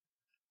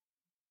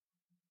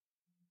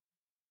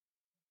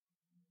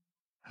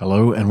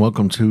Hello and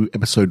welcome to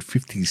episode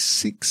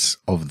 56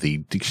 of the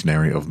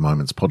Dictionary of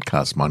Moments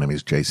podcast. My name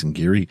is Jason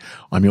Geary.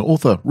 I'm your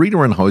author,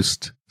 reader and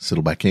host.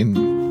 Settle back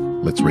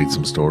in. Let's read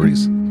some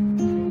stories.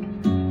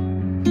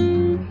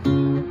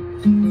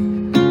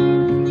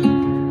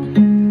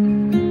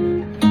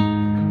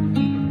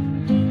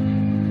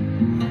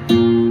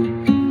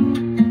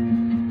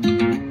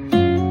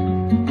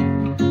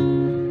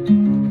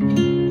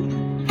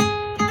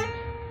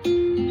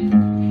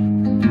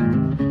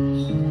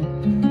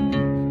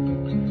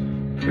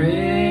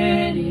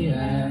 Pretty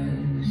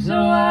eyes,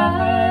 oh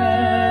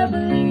I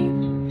believe.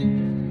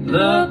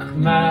 Look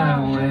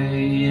my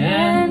way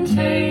and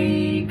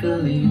take a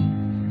leap.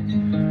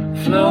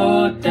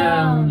 Float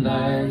down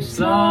life's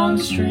long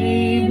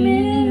stream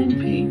in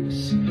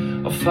peace.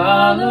 I'll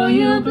follow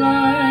you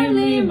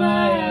blindly,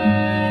 my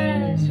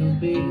eyes will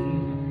be.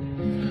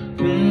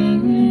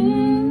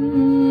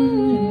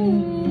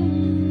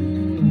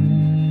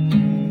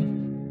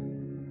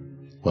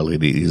 Well,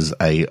 it is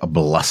a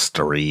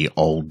blustery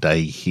old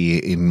day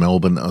here in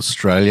Melbourne,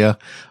 Australia.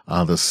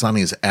 The sun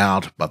is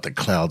out, but the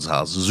clouds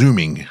are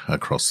zooming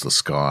across the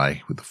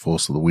sky with the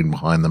force of the wind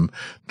behind them.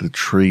 The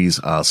trees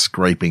are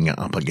scraping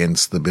up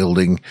against the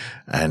building,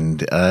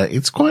 and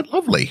it's quite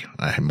lovely,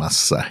 I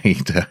must say,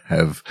 to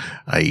have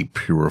a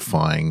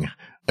purifying,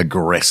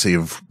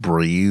 aggressive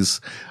breeze.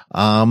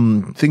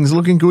 Things are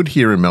looking good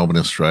here in Melbourne,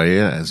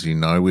 Australia. As you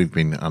know, we've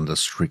been under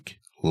strict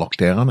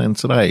lockdown, and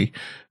today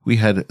we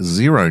had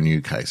 0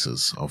 new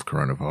cases of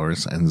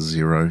coronavirus and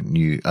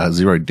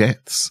zero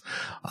deaths.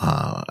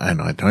 And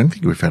I don't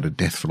think we've had a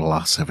death for the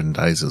last 7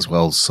 days as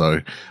well. So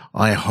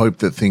I hope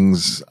that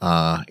things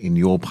in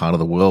your part of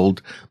the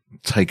world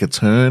take a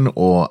turn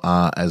or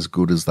are as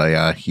good as they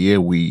are here.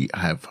 We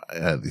have,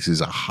 this is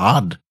a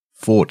hard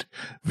fought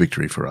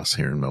victory for us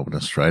here in Melbourne,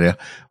 Australia.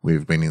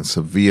 We've been in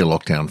severe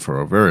lockdown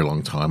for a very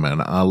long time and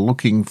are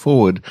looking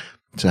forward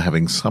to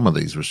having some of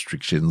these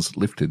restrictions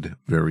lifted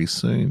very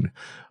soon.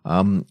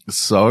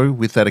 So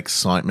with that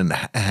excitement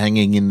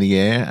hanging in the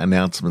air,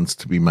 announcements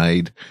to be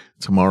made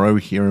tomorrow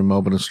here in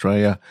Melbourne,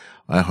 Australia,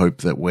 I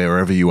hope that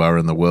wherever you are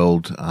in the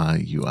world,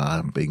 you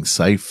are being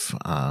safe,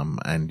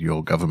 and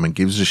your government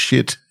gives a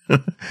shit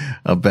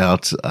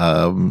about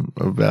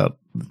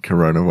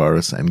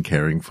coronavirus and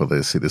caring for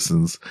their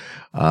citizens.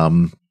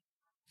 Look,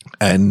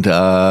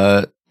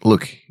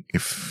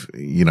 if,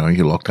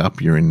 you're locked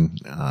up, you're in,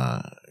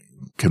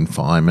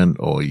 confinement,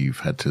 or you've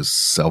had to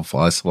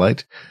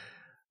self-isolate,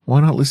 why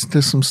not listen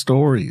to some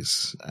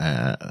stories?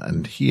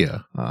 And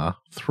here are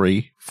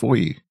 3 for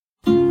you.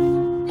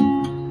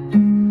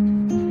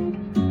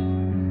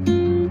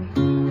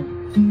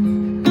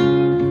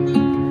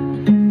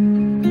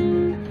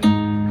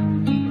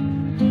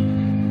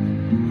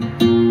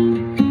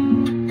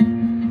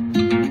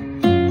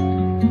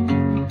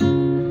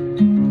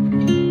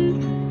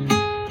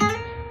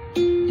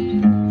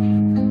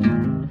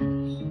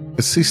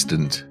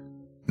 Assistant.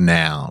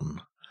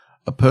 Noun.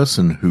 A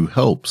person who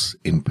helps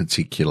in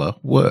particular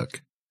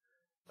work.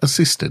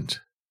 Assistant.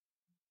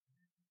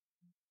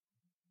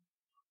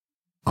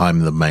 I'm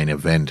the main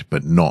event,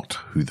 but not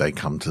who they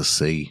come to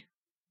see.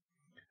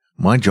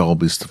 My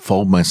job is to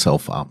fold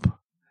myself up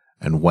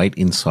and wait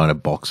inside a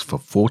box for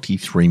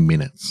 43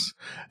 minutes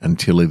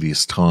until it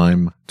is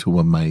time to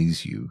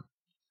amaze you.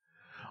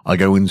 I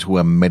go into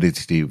a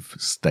meditative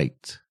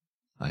state.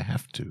 I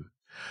have to.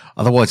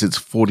 Otherwise, it's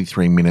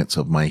 43 minutes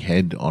of my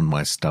head on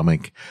my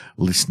stomach,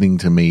 listening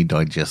to me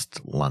digest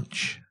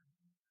lunch.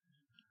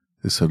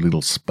 There's so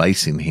little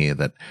space in here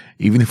that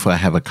even if I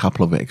have a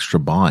couple of extra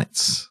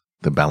bites,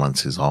 the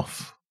balance is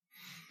off.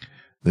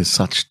 There's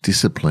such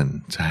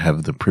discipline to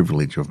have the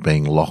privilege of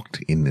being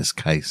locked in this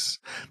case.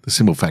 The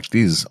simple fact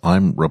is,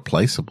 I'm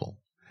replaceable.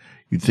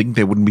 You'd think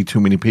there wouldn't be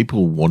too many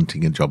people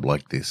wanting a job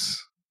like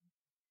this.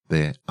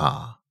 There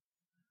are.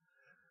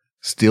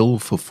 Still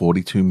for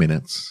 42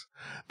 minutes.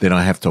 Then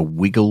I have to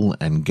wiggle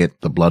and get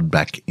the blood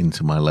back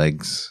into my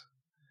legs.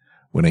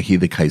 When I hear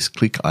the case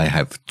click, I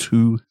have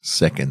 2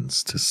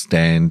 seconds to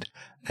stand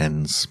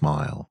and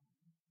smile.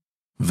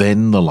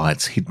 Then the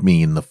lights hit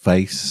me in the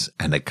face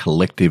and a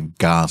collective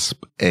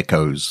gasp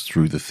echoes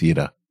through the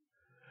theatre.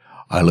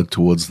 I look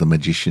towards the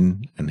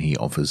magician and he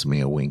offers me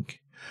a wink,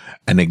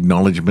 an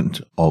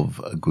acknowledgement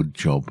of a good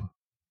job.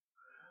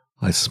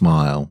 I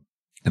smile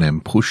and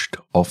am pushed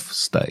off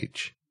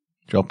stage.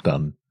 Job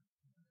done.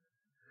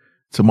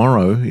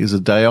 Tomorrow is a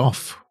day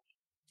off,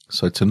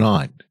 so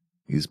tonight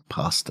is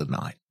pasta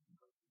night.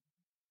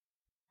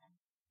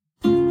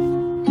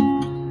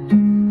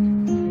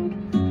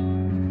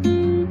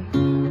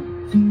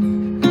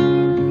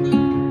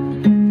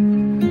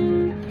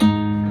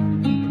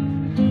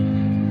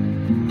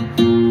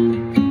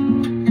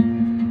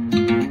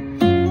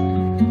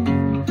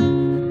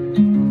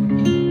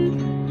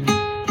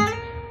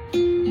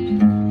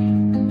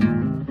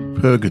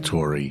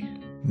 Purgatory.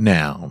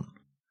 Noun.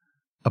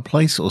 A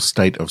place or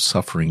state of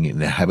suffering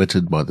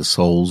inhabited by the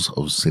souls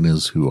of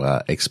sinners who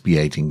are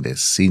expiating their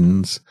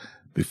sins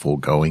before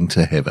going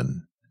to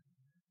heaven.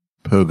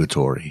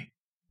 Purgatory.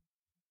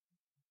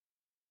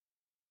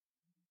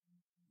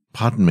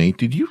 Pardon me,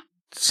 did you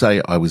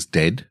say I was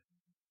dead?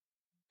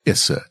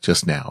 Yes, sir,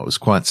 just now. It was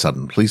quite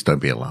sudden. Please don't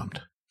be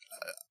alarmed.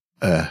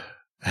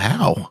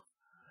 How?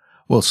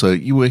 Well, sir,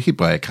 you were hit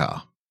by a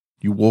car.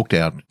 You walked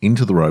out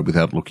into the road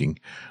without looking.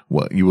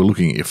 Well, you were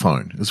looking at your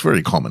phone. It's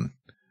very common.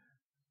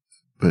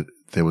 But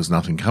there was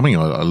nothing coming.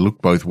 I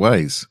looked both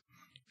ways.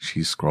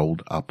 She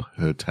scrolled up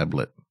her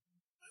tablet.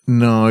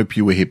 Nope,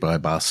 you were hit by a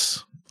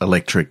bus.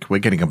 Electric. We're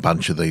getting a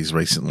bunch of these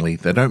recently.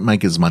 They don't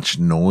make as much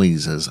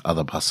noise as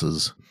other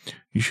buses.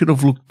 You should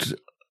have looked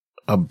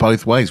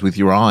both ways with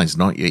your eyes,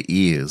 not your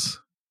ears.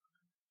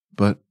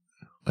 But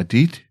I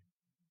did.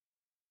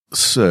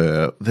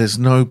 Sir, there's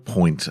no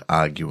point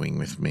arguing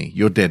with me.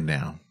 You're dead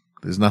now.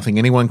 There's nothing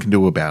anyone can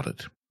do about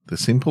it. The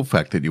simple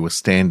fact that you were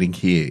standing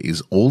here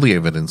is all the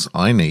evidence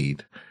I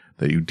need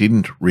that you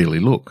didn't really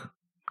look.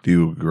 Do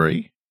you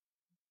agree?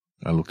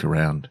 I looked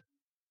around.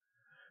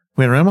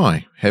 Where am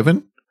I?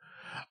 Heaven?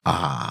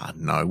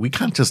 No, we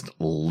can't just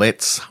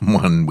let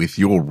someone with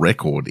your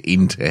record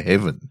into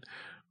heaven.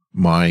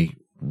 My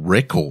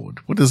record?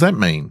 What does that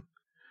mean?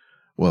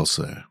 Well,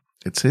 sir,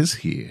 it says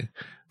here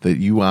that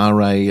you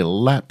are a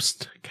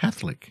lapsed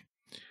Catholic.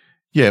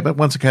 Yeah, but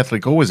once a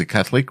Catholic, always a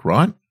Catholic,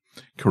 right?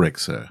 Correct,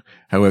 sir.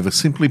 However,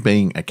 simply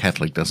being a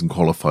Catholic doesn't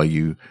qualify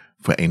you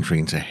for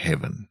entering into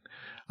heaven.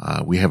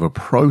 We have a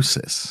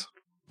process.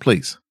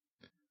 Please,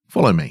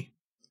 follow me.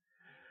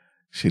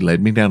 She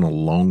led me down a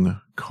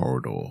long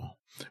corridor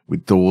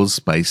with doors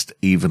spaced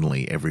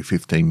evenly every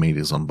 15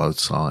 meters on both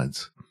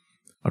sides.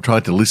 I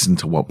tried to listen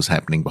to what was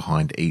happening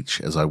behind each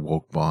as I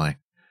walked by.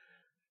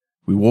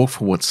 We walked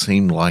for what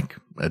seemed like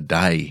a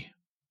day.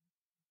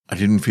 I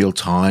didn't feel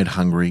tired,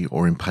 hungry,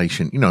 or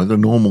impatient, the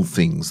normal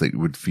things that you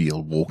would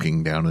feel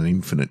walking down an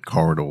infinite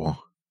corridor.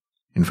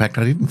 In fact,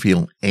 I didn't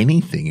feel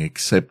anything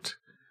except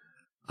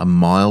a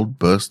mild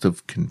burst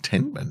of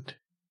contentment.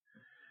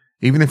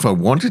 Even if I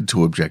wanted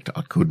to object,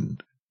 I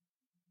couldn't.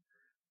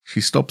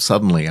 She stopped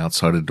suddenly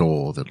outside a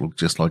door that looked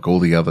just like all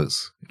the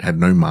others. It had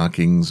no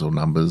markings or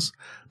numbers,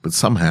 but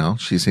somehow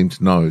she seemed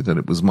to know that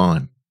it was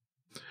mine.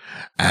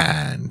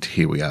 And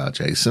here we are,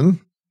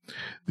 Jason.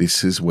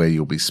 This is where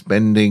you'll be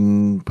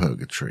spending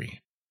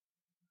Purgatory.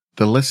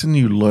 The lesson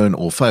you learn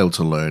or fail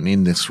to learn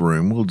in this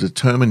room will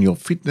determine your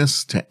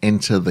fitness to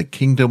enter the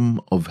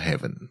kingdom of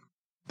heaven.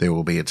 There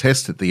will be a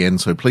test at the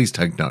end, so please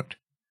take note.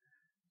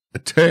 A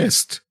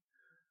test?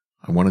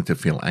 I wanted to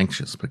feel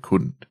anxious, but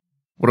couldn't.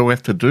 What do I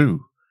have to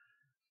do?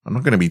 I'm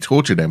not going to be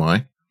tortured, am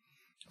I?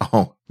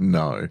 Oh,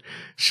 no,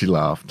 she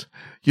laughed.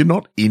 You're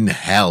not in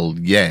hell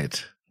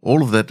yet.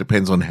 All of that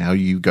depends on how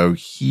you go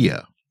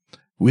here.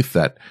 With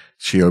that,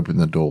 she opened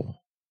the door.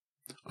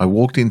 I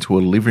walked into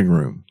a living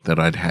room that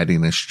I'd had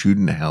in a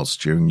student house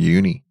during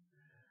uni.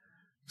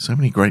 So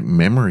many great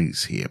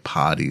memories here.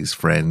 Parties,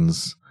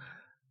 friends,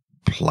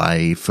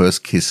 play,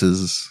 first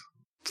kisses,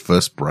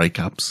 first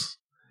breakups.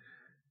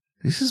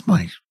 This is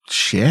my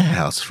share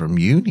house from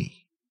uni.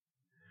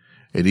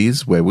 It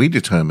is where we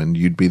determined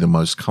you'd be the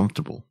most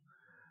comfortable.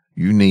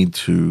 You need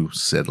to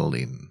settle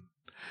in.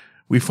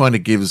 We find it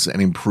gives an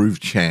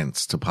improved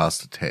chance to pass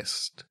the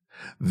test.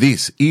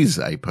 This is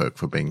a perk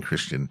for being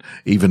Christian,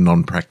 even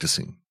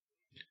non-practicing.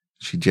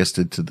 She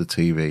gestured to the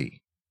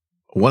TV.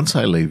 Once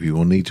I leave, you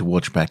will need to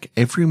watch back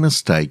every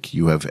mistake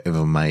you have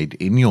ever made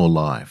in your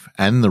life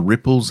and the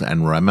ripples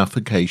and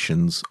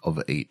ramifications of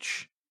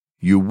each.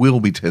 You will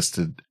be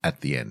tested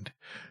at the end.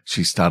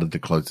 She started to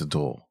close the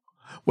door.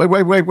 Wait.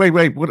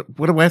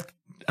 What do I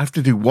have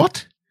to do?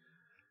 What?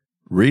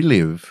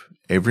 Relive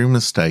every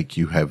mistake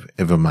you have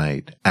ever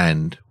made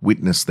and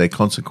witness their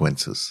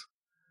consequences.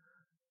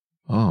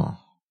 Oh,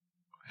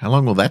 how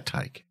long will that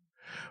take?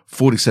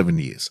 47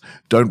 years.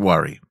 Don't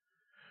worry.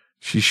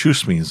 She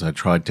shushed me as I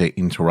tried to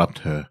interrupt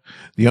her.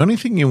 The only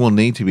thing you will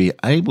need to be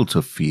able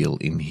to feel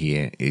in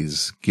here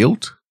is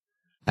guilt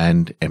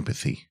and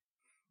empathy.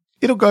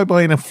 It'll go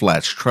by in a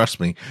flash,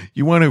 trust me.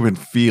 You won't even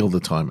feel the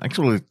time.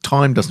 Actually,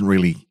 time doesn't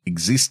really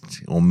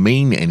exist or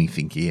mean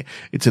anything here.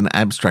 It's an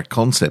abstract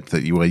concept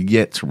that you are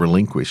yet to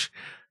relinquish.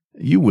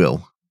 You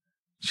will.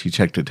 She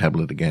checked her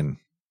tablet again.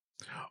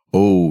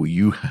 Oh,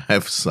 you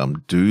have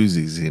some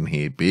doozies in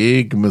here.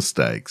 Big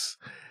mistakes.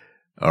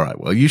 All right,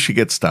 well, you should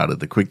get started.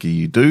 The quicker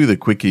you do, the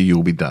quicker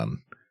you'll be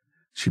done.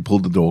 She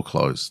pulled the door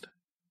closed.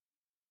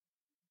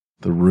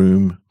 The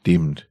room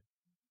dimmed,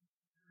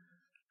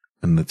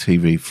 and the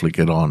TV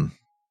flickered on.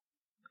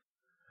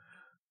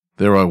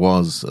 There I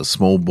was, a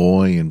small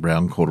boy in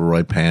brown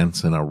corduroy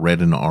pants and a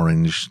red and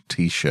orange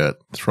t-shirt,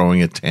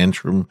 throwing a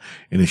tantrum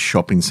in a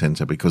shopping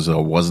centre because I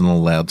wasn't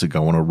allowed to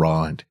go on a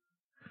ride.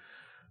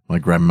 My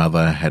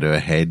grandmother had her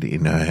head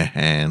in her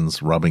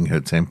hands, rubbing her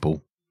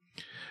temple.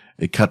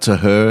 It cut to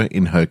her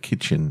in her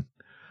kitchen,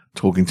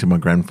 talking to my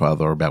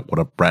grandfather about what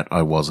a brat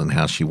I was and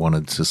how she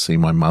wanted to see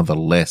my mother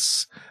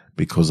less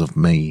because of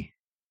me.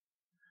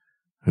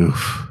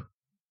 Oof.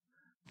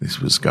 This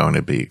was going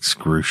to be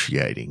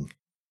excruciating.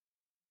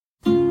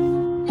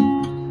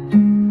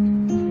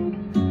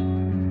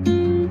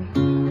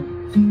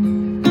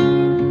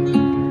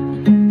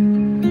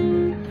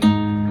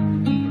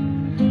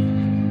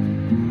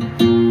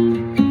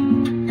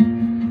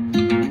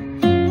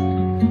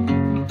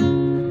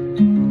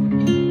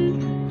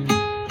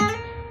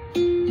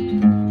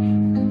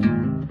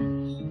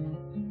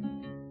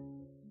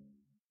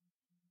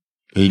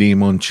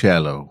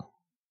 Limoncello.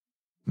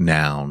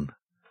 Noun.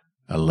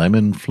 A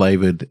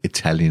lemon-flavored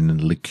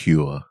Italian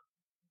liqueur.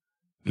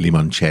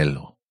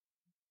 Limoncello.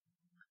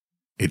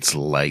 It's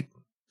late.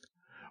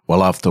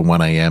 Well after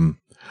 1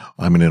 a.m.,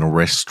 I'm in a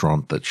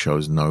restaurant that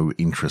shows no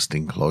interest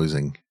in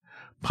closing.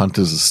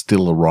 Punters are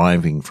still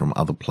arriving from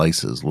other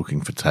places looking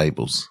for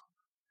tables.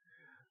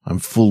 I'm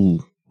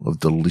full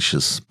of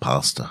delicious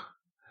pasta,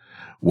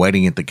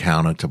 waiting at the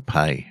counter to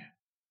pay.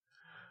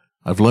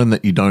 I've learned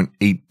that you don't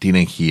eat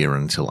dinner here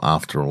until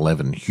after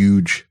 11,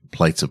 huge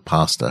plates of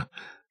pasta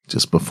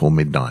just before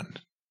midnight.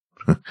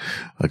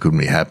 I couldn't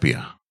be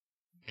happier.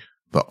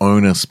 The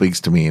owner speaks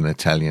to me in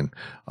Italian.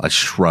 I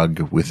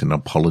shrug with an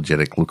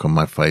apologetic look on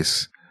my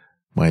face.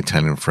 My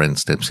Italian friend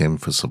steps in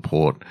for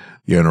support.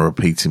 The owner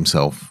repeats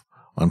himself.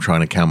 I'm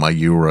trying to count my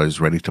euros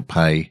ready to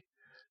pay.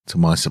 To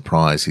my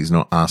surprise, he's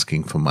not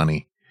asking for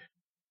money.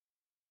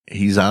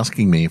 He's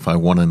asking me if I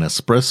want an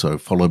espresso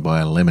followed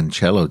by a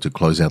limoncello to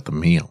close out the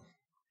meal.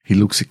 He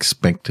looks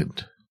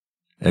expectant.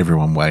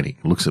 Everyone waiting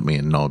looks at me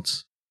and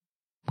nods.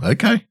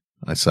 Okay,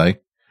 I say.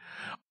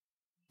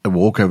 I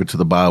walk over to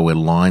the bar where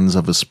lines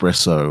of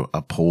espresso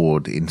are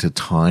poured into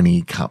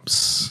tiny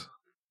cups,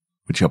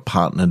 which are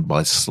partnered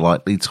by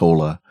slightly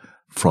taller,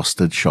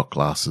 frosted shot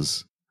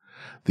glasses.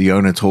 The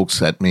owner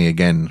talks at me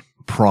again,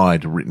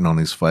 pride written on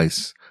his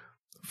face.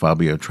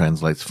 Fabio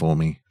translates for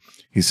me.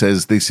 He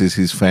says this is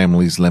his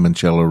family's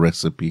limoncello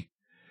recipe,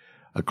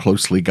 a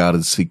closely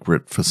guarded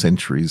secret for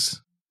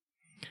centuries.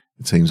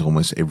 It seems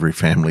almost every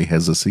family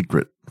has a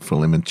secret for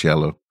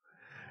limoncello,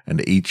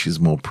 and each is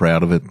more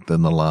proud of it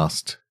than the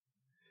last.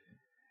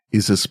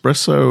 Is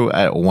espresso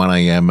at 1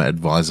 a.m.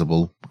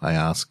 advisable? I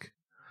ask.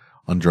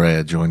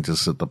 Andrea joins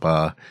us at the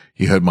bar.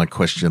 He heard my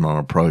question on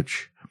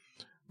approach.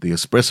 The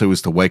espresso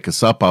is to wake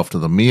us up after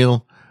the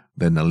meal,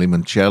 then the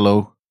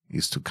limoncello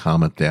is to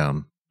calm it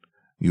down.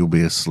 You'll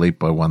be asleep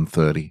by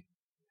 1:30.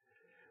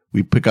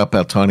 We pick up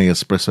our tiny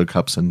espresso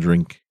cups and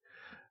drink,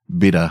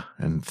 bitter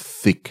and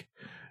thick,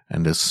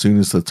 and as soon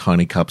as the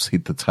tiny cups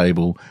hit the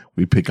table,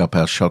 we pick up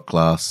our shot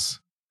glass,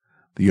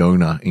 the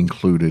owner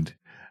included,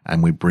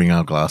 and we bring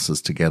our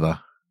glasses together.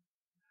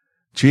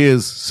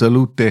 Cheers,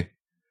 salute.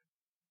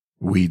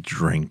 We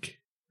drink.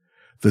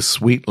 The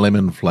sweet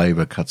lemon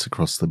flavor cuts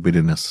across the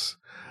bitterness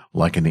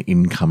like an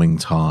incoming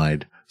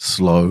tide,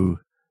 slow,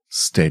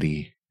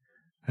 steady,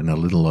 and a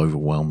little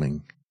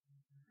overwhelming.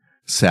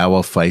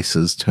 Sour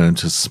faces turn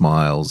to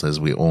smiles as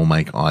we all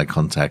make eye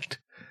contact,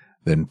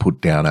 then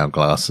put down our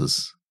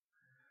glasses.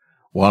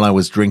 While I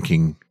was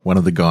drinking, one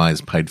of the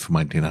guys paid for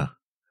my dinner.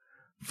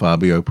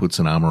 Fabio puts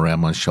an arm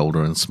around my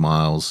shoulder and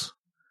smiles.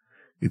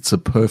 It's a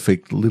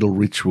perfect little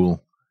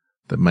ritual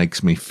that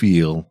makes me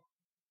feel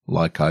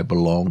like I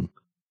belong.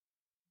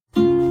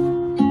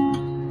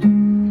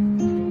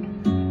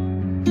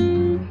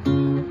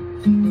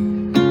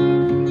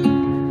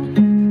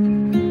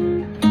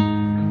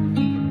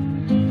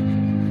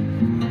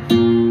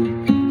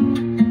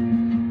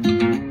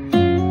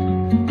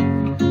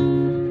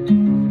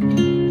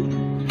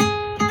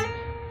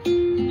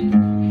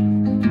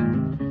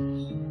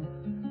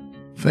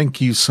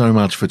 Thank you so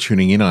much for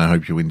tuning in. I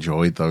hope you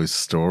enjoyed those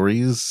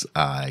stories.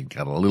 I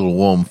got a little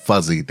warm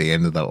fuzzy at the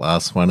end of that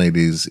last one. It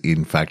is,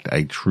 in fact,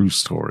 a true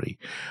story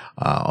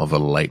of a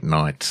late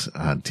night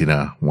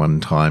dinner one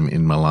time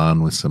in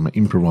Milan with some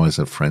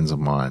improviser friends of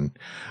mine.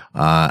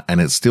 And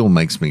it still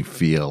makes me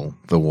feel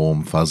the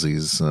warm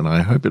fuzzies, and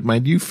I hope it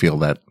made you feel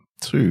that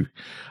too.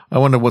 I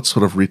wonder what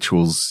sort of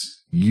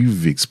rituals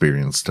you've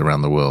experienced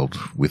around the world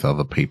with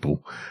other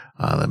people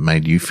that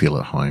made you feel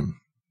at home.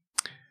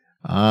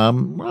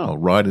 Well,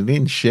 write it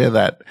in, share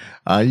that.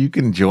 You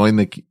can join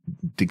the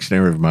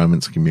Dictionary of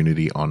Moments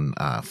community on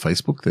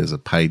Facebook. There's a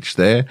page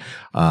there.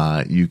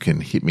 You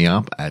can hit me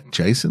up at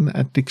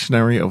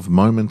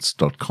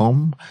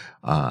jason@dictionaryofmoments.com,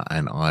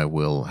 and I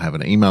will have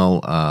an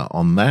email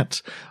on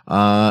that.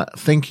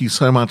 Thank you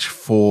so much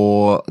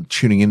for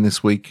tuning in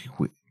this week.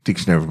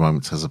 Dictionary of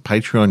Moments has a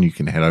Patreon. You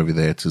can head over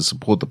there to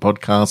support the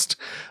podcast.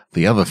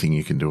 The other thing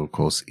you can do, of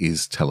course,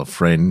 is tell a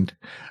friend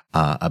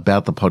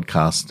about the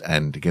podcast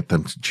and get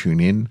them to tune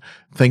in.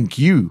 Thank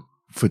you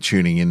for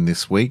tuning in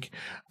this week,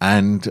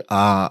 and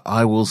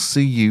I will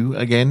see you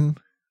again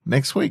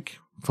next week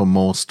for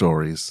more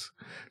stories.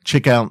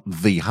 Check out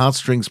the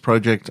Heartstrings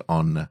Project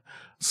on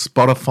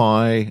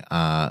Spotify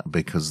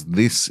because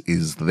this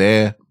is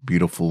their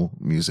beautiful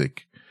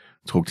music.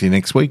 Talk to you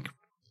next week.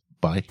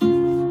 Bye.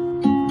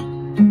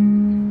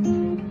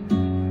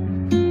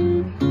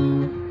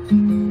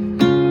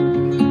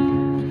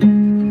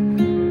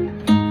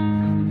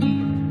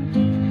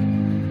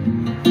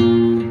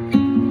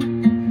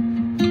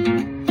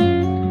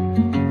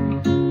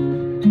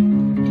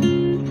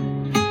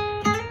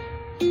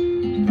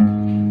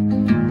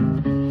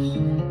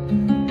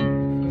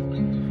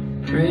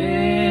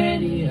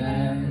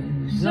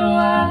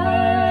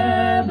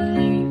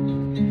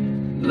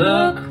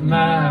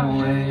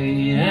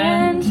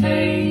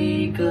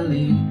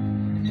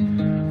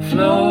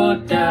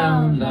 Float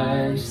down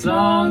life's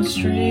long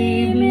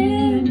stream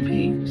in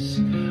peace.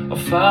 I'll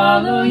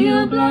follow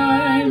you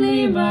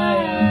blindly, my